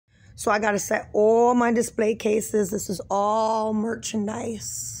So I got to set all my display cases. This is all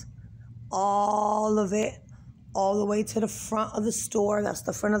merchandise. All of it. All the way to the front of the store. That's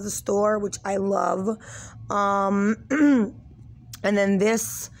the front of the store, which I love. And then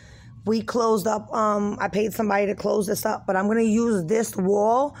this, we closed up. I paid somebody to close this up, but I'm going to use this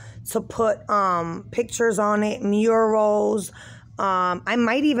wall to put pictures on it, murals. I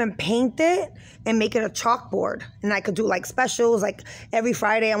might even paint it and make it a chalkboard. And I could do like specials, like every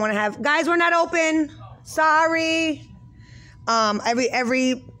Friday I want to have, guys, we're not open. Sorry.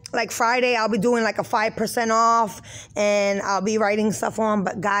 Every like Friday, I'll be doing like a 5% off and I'll be writing stuff on.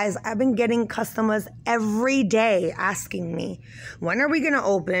 But guys, I've been getting customers every day asking me, when are we going to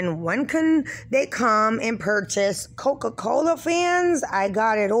open? When can they come and purchase? Coca-Cola fans, I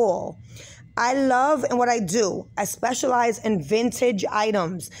got it all. I love and what I do. I specialize in vintage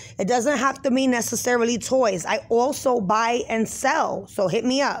items. It doesn't have to be necessarily toys. I also buy and sell. So hit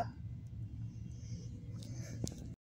me up.